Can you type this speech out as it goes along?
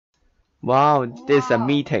Wow, there's a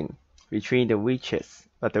meeting between the witches,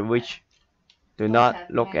 but the witch do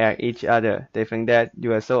not look at each other. They think that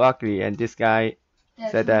you are so ugly, and this guy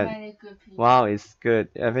said that, wow, it's good.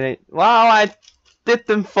 Everything. Wow, I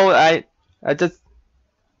didn't vote. I just.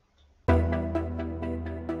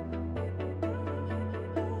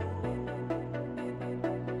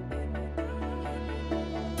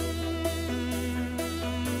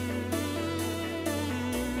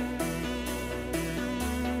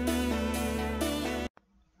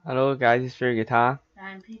 Hello guys, it's Free Guitar.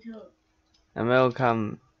 I'm P2. And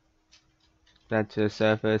welcome back to the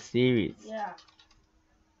server series. Yeah.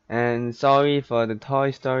 And sorry for the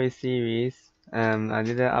Toy Story series. I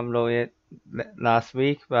didn't upload it last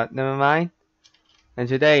week, but never mind. And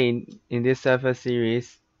today in this server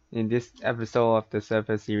series, in this episode of the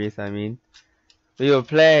server series, I mean, we will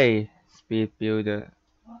play Speed Builder.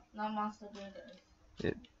 Not Master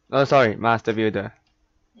Builder. Oh, sorry, Master Builder.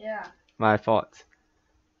 Yeah. My fault.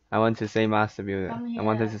 I want to say Master Builder. I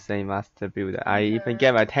wanted to say Master Builder. I even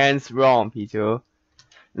get my tense wrong, P2.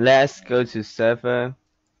 Let's go to server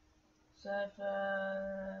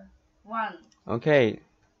 1. Okay.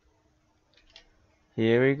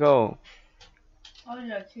 Here we go. Oh,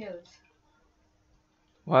 you're cute.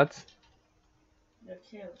 What? You're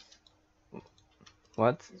cute.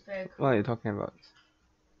 What? It's very cool. What are you talking about?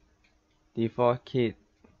 Default kit.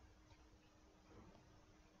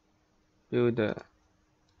 Builder.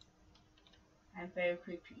 I'm very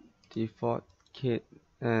creepy. Default kit.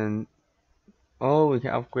 And oh, we can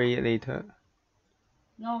upgrade it later.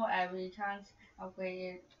 No, we can't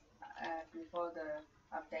upgrade it before the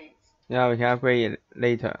updates. Yeah, we can upgrade it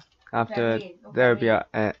later. After there will be an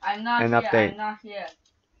update. I'm not here.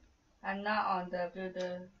 I'm not on the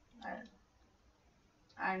builder.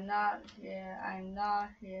 I'm not here.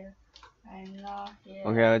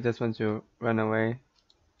 Okay, I just want to run away.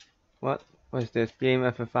 What? What is this? Game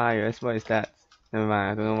of the Fires? What is that? Never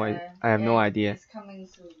mind, I don't know what. I have no idea. It's coming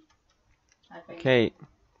soon. Okay.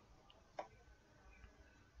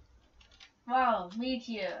 Wow,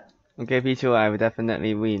 meteor. Okay, P2, I will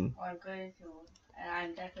definitely win. I'm going to, and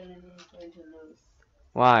I'm definitely going to lose.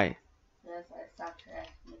 Why? Because I suck at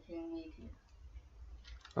making meteor.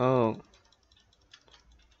 Oh.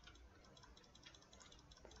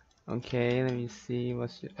 Okay, let me see.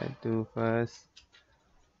 What should I do first?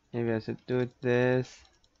 Maybe I should do this.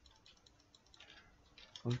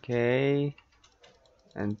 Okay.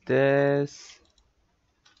 And this.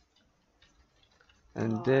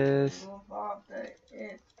 And this.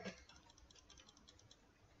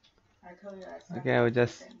 Okay, I will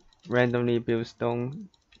just randomly build stone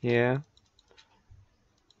here.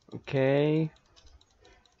 Okay.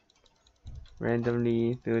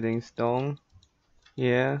 Randomly building stone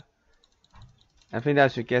here. I think I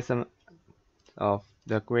should get some of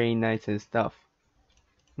the granite and stuff.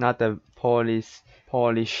 Not the polish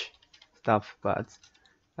stuff, but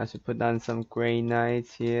I should put down some granite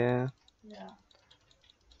here. Yeah.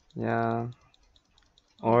 Yeah.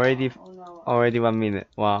 Already 1 minute.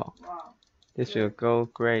 Wow. This will go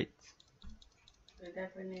great.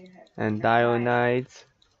 And diorite.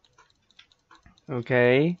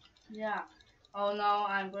 Okay. Yeah. Oh no,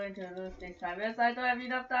 I'm going to lose this time because I don't have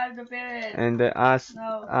enough time to build it. And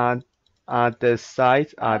the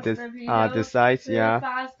sides yeah.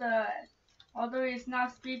 Faster. Although it's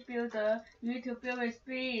not speed builder, you need to build with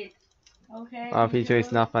speed. Okay. Our feature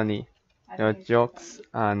is not funny. Your jokes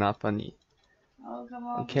are not funny. Oh, come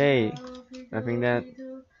on. Okay. I think that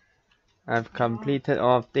I've completed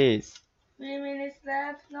all of this. 3 minutes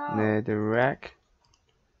left. No. Netherrack.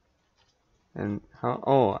 And how?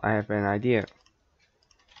 Oh, I have an idea.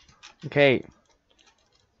 Okay.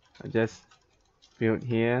 I just build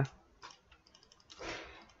here.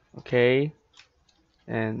 Okay.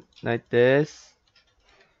 And like this.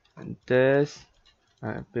 And this.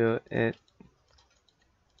 I build it.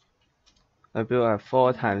 I build a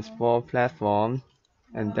 4x4 platform.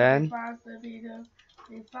 And then. Faster, Peter.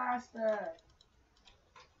 Be faster.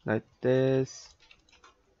 Like this.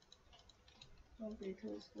 Don't be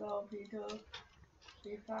too slow, Peter.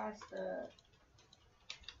 Be faster.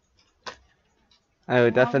 I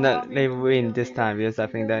will definitely win this time because I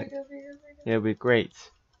think that it will be great.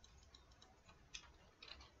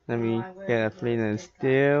 Let me get a flint and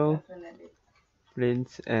steel.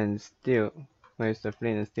 Flint and steel. Where's the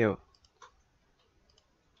flint and steel?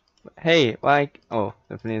 Hey, why? Oh,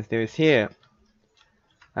 the flint and steel is here.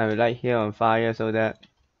 I will light here on fire so that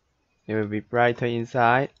it will be brighter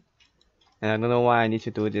inside. And I don't know why I need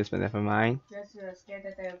to do this, but never mind. Just scared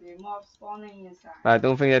that there will be mobs spawning inside. But I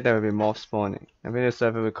don't think that there will be mob spawning. I think the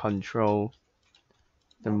server will control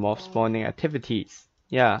the mob spawning activities.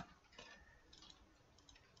 Yeah.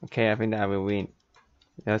 Okay, I think that I will win.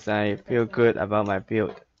 Because I feel good about my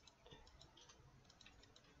build.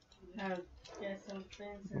 Get some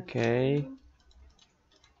things and Okay. do.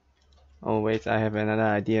 Oh wait, I have another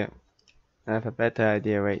idea. I have a better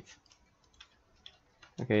idea, wait.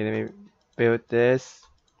 Okay, let me build this.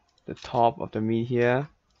 The top of the meat here.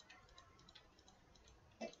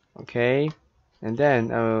 Okay. And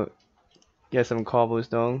then I will get some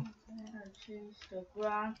cobblestone. Change the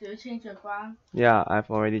ground. Do you change the ground? Yeah, I've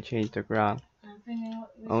already changed the ground. I'm thinking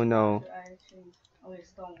which Oh no. ground should I change? Oh, it's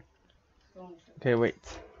stone. Stone is the Okay, best.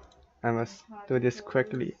 wait. I must do this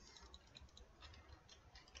quickly.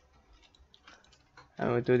 I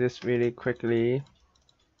will do this really quickly.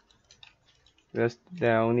 Because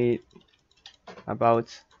there are only about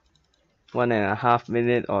 1.5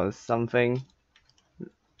 minutes or something.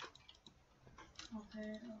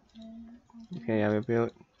 Okay, I will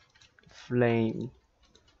build flame.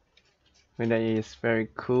 I mean, that is very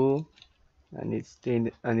cool. I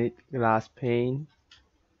need glass pane,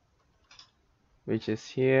 which is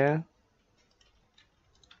here.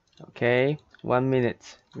 Okay, 1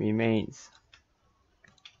 minute remains.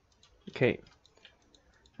 Okay,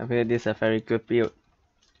 I think this is a very good build.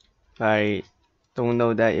 I don't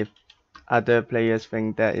know that if other players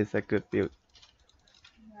think that is a good build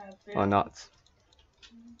or not.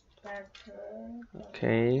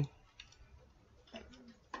 Okay.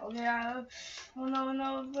 Okay, oh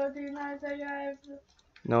no, 39 seconds.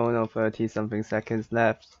 No, 30 something seconds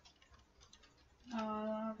left.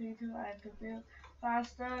 P2, I have to build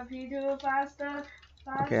faster. P2, faster.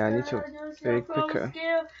 Okay, I need to Use very your pro quicker.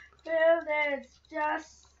 skill. Build it.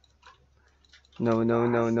 Just. No.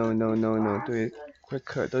 Do it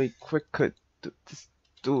quicker. Do it quicker. Just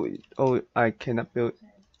do it. Oh, I cannot build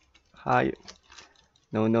higher.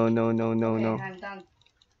 No. Okay, I'm done.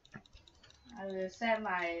 I will set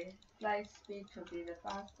my flight speed to be the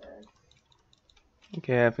fastest.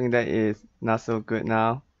 Okay, I think that is not so good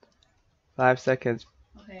now. 5 seconds.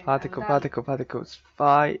 Okay, Particles.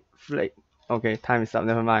 5 flake. Okay, time is up.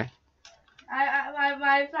 Never mind.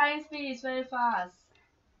 My flying speed is very fast.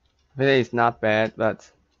 I think that is not bad, but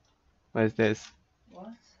what is this? What?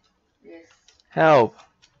 Yes. Help!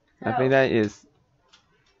 I think that is.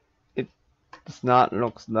 It does not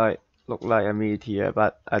look like a meteor,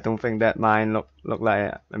 but I don't think that mine look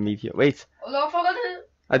like a meteor. Wait, Oh, no, forgot to.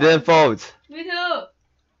 I didn't fold. Me too.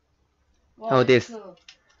 Oh, this. Cool.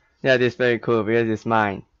 Yeah, this is very cool because it's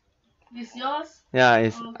mine. This yours? Yeah,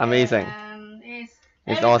 it's Okay, amazing.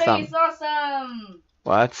 It's awesome. It's awesome.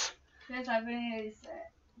 What? Yes, I think it's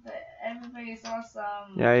everything is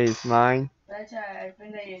awesome. Yeah, it's mine. That's I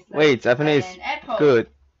think that is. Wait, I think it's good.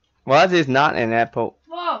 What is not an apple?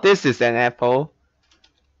 Whoa. This is an apple.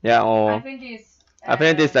 Yeah, or I think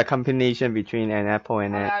this is a combination between an apple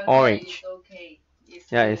and an orange. It's okay.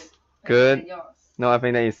 Yeah, it's good. No, I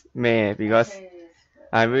think that is meh because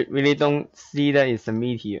I really don't see that it's a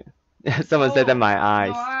meteor. Someone said that my eyes.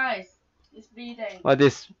 Your eyes. It's bleeding. Well,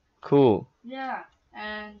 this cool. Yeah,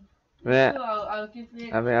 and Yeah. I'll give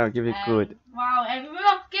it. I think I'll give it good. Wow,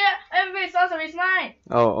 everybody's awesome. It's mine.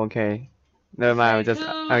 Oh, okay. Never mind.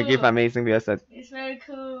 I'll give amazing because it's very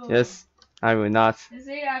cool. Yes, I will not you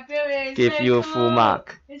see, I feel it's give very you cool. full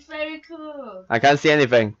mark. It's very cool. I can't see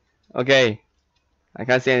anything. Okay. I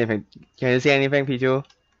can't see anything. Can you see anything, P2?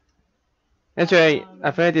 Actually,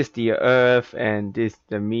 I think it's the Earth and this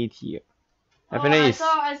the meteor. I think it's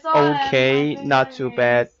okay, not too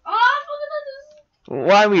bad.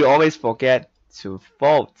 Why we always forget to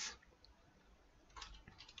vote?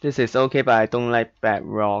 This is okay, but I don't like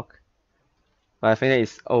bedrock. But I think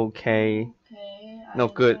it's okay. No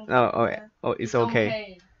good. Oh, it's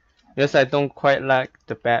okay. Yes, I don't quite like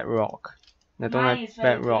the bedrock. I don't like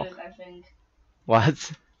bedrock. Good, I think.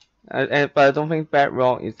 What? But I don't think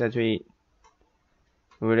bedrock is actually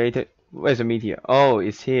related. Where's the meteor? Oh,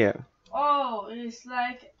 it's here. Oh, it's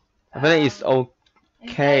like. I think it's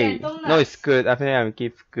okay. No, it's good. I think I will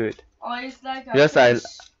give good. Oh, it's like a because fish.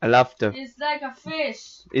 I love the. It's like a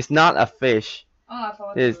fish. It's not a fish. Oh, I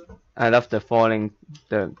thought I love the falling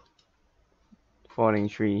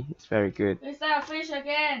tree. It's very good. It's like a fish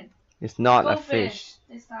again. It's not a fish.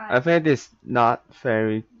 This time. I think it's not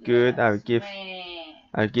very good. Yes.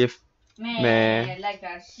 I'll give meh. Like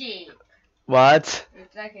a sheep. What?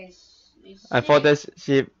 It's like a sheep. I thought that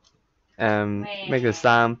sheep make the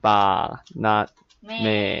sound ba, not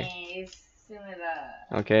meh. It's similar.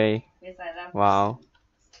 Okay. Yes, I love wow.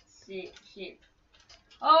 Sheep.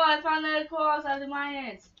 Oh, I found the cross of the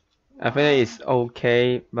mines. I think it's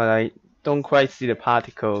okay, but I don't quite see the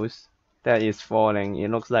particles that is falling.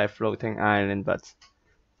 It looks like a floating island, but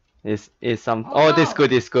it's some. Oh, this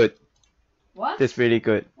good. What? This is really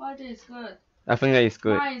good. What is good? I think that is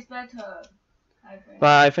good. Mine is better. I think.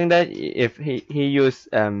 But I think that if he use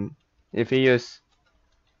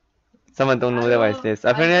someone don't know that what is this.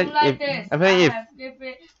 I think don't that like if this. I think if have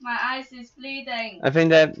my eyes is bleeding. I think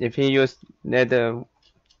that if he use nether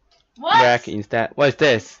What? rack instead, what is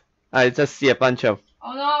this? I just see a bunch of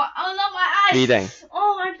Oh no! Oh no! My eyes. bleeding.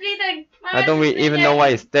 Oh, I'm bleeding. My I eyes don't is even know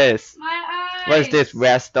what is this. My eyes. What is this?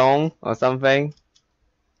 Redstone or something?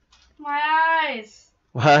 My eyes.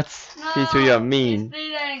 What? No, Pichu, you're it's mean.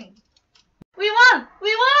 bleeding. We won!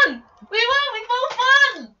 We won! We won! We both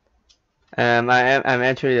won! I'm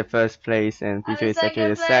actually the first place, and Pichu is actually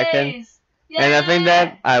the second. Yeah. And I think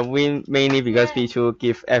that I win mainly because Pichu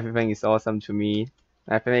give everything is awesome to me.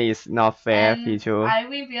 I think it's not fair, and Pichu. I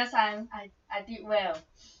win because I did well.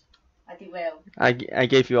 I did well. I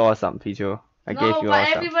gave you awesome, Pichu. I gave you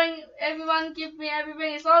awesome. Everyone give me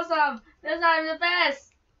everything is awesome. Because I'm the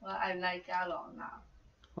best. Well, I'm like Galon now.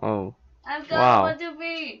 Oh. I'm Wow. going to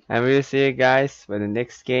be. And we'll see you guys when the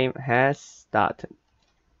next game has started.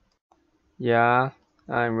 Yeah,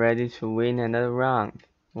 I'm ready to win another round.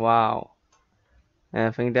 Wow. And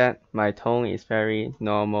I think that my tone is very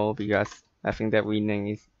normal because I think that winning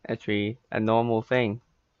is actually a normal thing.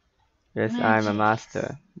 Yes, I'm a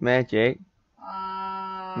master. Magic.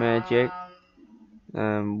 Magic.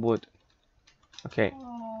 Wood. Okay.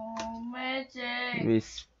 Oh, magic. We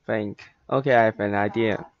think. Okay, I have an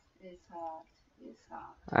idea. It's hard. It's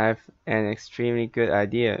hard. I have an extremely good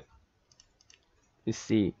idea. You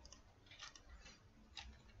see.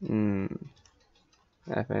 I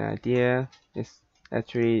have an idea. It's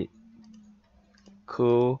actually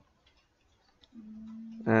cool.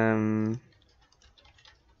 I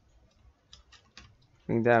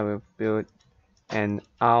think that will build an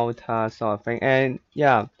altar sort of thing. And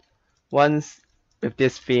yeah, once with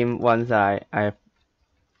this theme, once I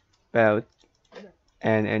built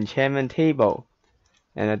an enchantment table,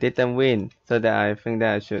 and I didn't win, so that I think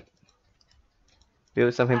that I should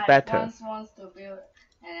build something better. I once wants to build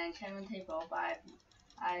an enchantment table, but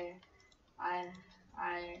I ran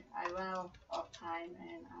out of time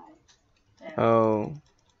and I failed.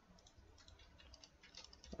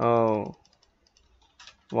 Oh.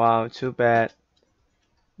 Wow, too bad.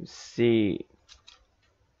 Let's see.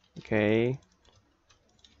 Okay. I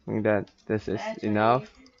think that this is enough.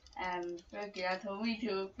 Fergie told me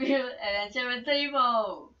to build an enchantment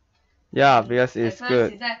table. Yeah, because it's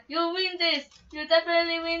good. He said, you win this. You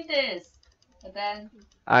definitely win this. But then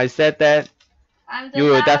I said that you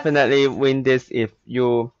will last. definitely win this if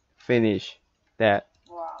you finish that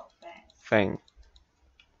thing.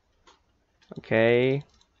 Okay.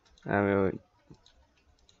 I will.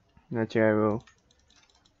 Let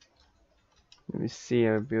me see.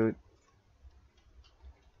 I build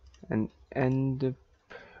an end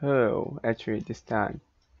pearl actually this time.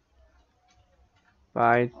 But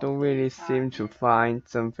I don't really seem to find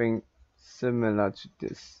something similar to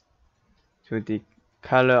this. To the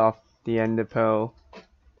color of the ender pearl.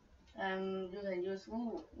 You can use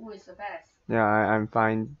wool. Wool is the best. Yeah, I'm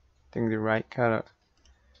finding the right color.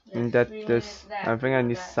 And that this, I think I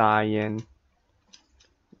need cyan.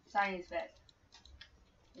 Cyan is best.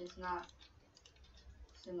 It's not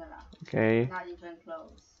similar. Okay. Not even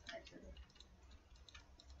close, actually.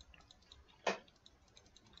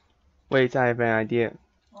 Wait, I have an idea.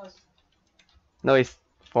 What? No, it's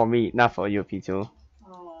for me, not for you, Pichu.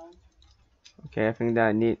 Oh. Okay, I think that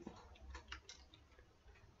I need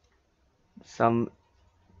some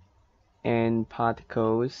end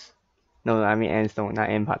particles. No, I mean end stone, not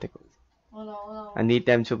end particles. Oh no, oh no. I need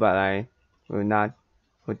them too, but I will not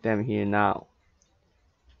put them here now.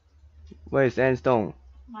 Where is end stone?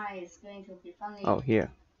 Mine is going to be funny. Oh,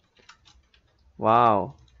 here.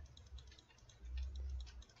 Wow.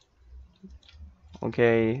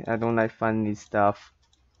 Okay, I don't like funny stuff.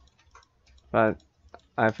 But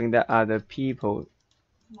I think that other people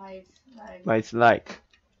might like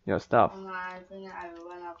your stuff. I think I will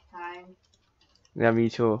run out of time. Yeah, me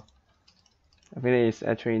too. I think it's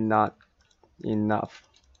actually not enough.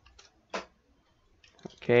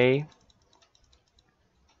 Okay.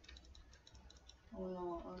 Oh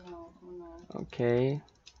no, oh no, oh no. Okay.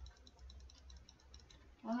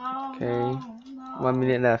 Oh no, okay. No. 1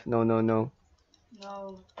 minute left. No. No,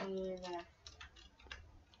 1 minute left.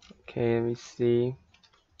 Okay, let me see.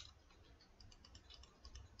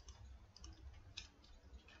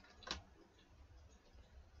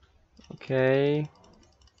 Okay.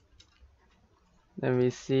 Let me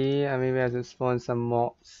see. Maybe I have to spawn some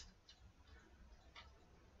mobs.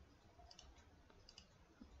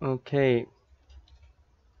 Okay.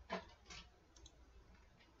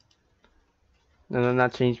 No,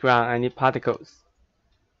 not change ground. I need particles.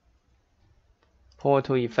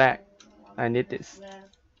 Portal effect. I need this.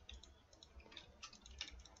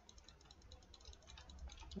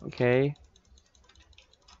 Okay.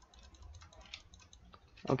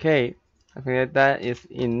 Okay. I think that is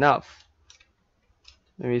enough.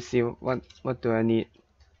 Let me see what do I need.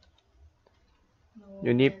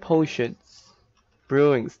 You need potions.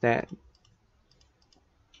 Brewing stand.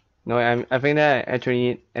 No, I think that I actually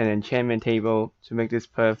need an enchantment table to make this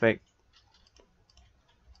perfect.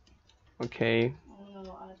 Okay.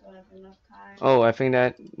 Oh, I think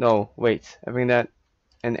that no, wait. I think that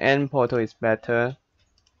an end portal is better.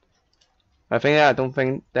 I think that I don't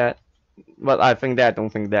think that. But I think that I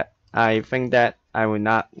don't think that. I think that I will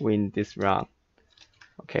not win this round.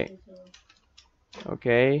 Okay.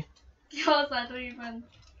 Okay. Because I don't even.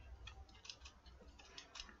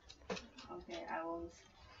 Okay, I won't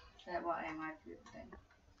say what am I building.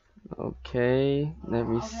 Okay, let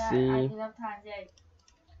me see. I enough time, Jake.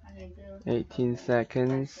 I can do 18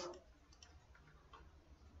 seconds.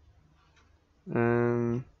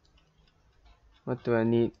 What do I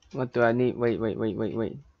need? What do I need? Wait.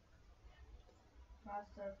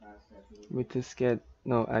 With this get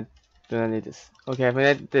no, I don't need this. Okay, I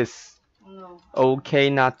think this. No. Okay,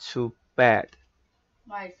 not too bad.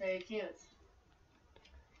 My very cute.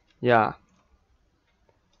 Yeah.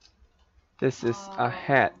 This is a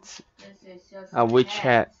hat. This is just a witch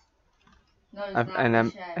hat. No, it's not and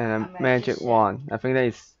a magic wand. I think that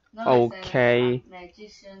is okay.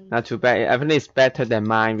 Not too bad. I think it's better than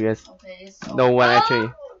mine because no one actually.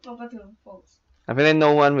 I think that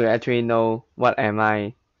no one will actually know what am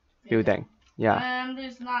I building. Yeah.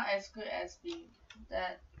 It's not as good as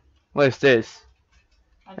that. What is this?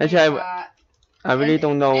 Actually, I really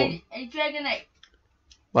don't know. A dragon egg.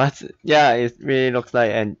 What? Yeah, it really looks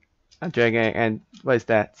like a dragon egg. And what is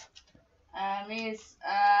that? It's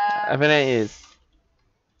I think it is.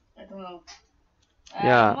 I don't know.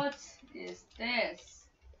 Yeah. What is this?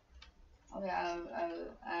 Okay, I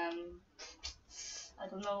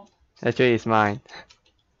don't know. Actually, it's mine.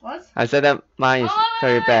 What? I said that mine is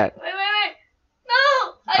very bad. Wait.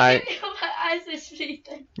 No! I give you my eyes is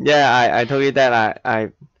bleeding. Yeah, I told you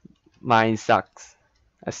that mine sucks.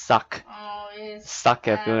 I suck. Oh, it's Suck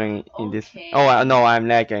at building in this. Oh no, I'm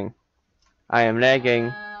lagging. I am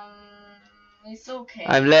lagging. It's okay.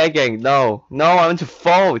 I'm lagging. No, I want to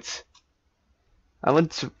vote.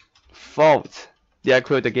 Did I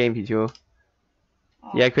quit the game, Pichu?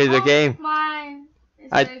 Yeah, I quit the game. Mine.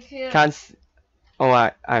 I can't. Oh,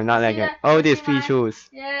 I'm not lagging. Oh, these Pichus.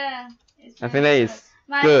 Yeah. I think that is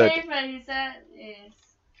my good. favorite, he said, is.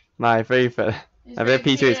 My favorite. I bet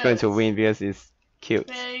Pichu is going to win because it's cute.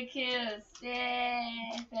 Very cute. Yeah.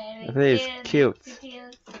 Very I think it's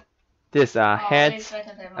cute. This hat.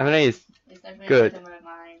 I think it's good.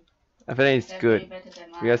 I think it's good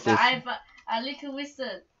because it's. I have a little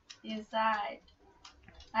wizard inside.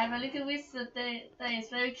 I have a little wizard that is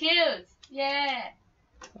very cute. Yeah.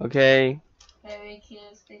 Okay. Very cute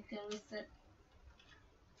little wizard.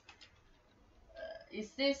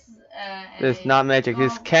 Is this? This not magic.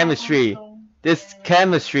 This chemistry. This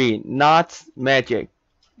chemistry, not magic.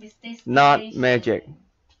 Not magic.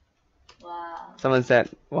 Wow. Someone said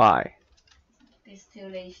why?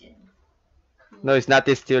 Distillation. Cool. No, it's not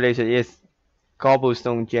distillation. It's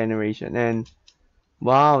cobblestone generation. And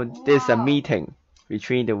wow, there's a meeting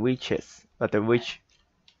between the witches, but the witch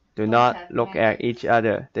do not look at each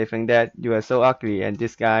other. They think that you are so ugly, and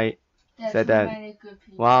this guy said that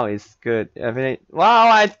wow, it's good. I mean, wow,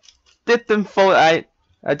 I didn't vote.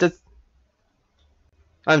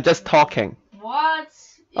 I'm just talking. What?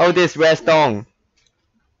 Oh, this redstone.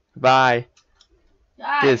 Bye.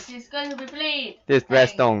 Guys, it's going to be bleed. This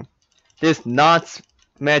redstone. This not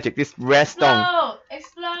magic. This redstone.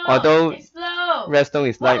 Explode. Although explode. Redstone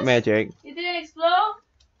is like magic. It didn't explode?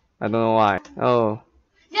 I don't know why. Oh.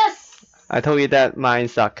 Yes! I told you that mine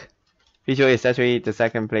suck. Visual is actually the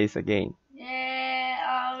second place again.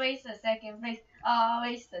 Yeah, always the second place.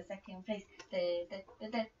 Always the second place.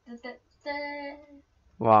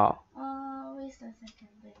 Wow. Always the second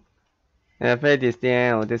place. And I think this is the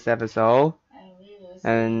end of this episode.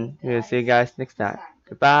 And we will see you guys next time.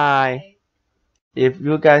 Goodbye. If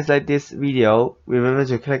you guys like this video, remember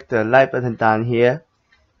to click the like button down here.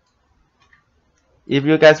 If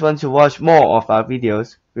you guys want to watch more of our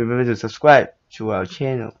videos, remember to subscribe to our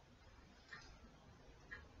channel.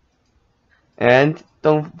 And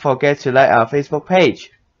don't forget to like our Facebook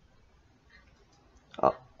page.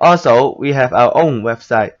 Also, we have our own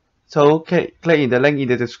website. So click in the link in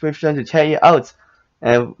the description to check it out.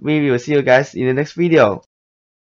 And we will see you guys in the next video.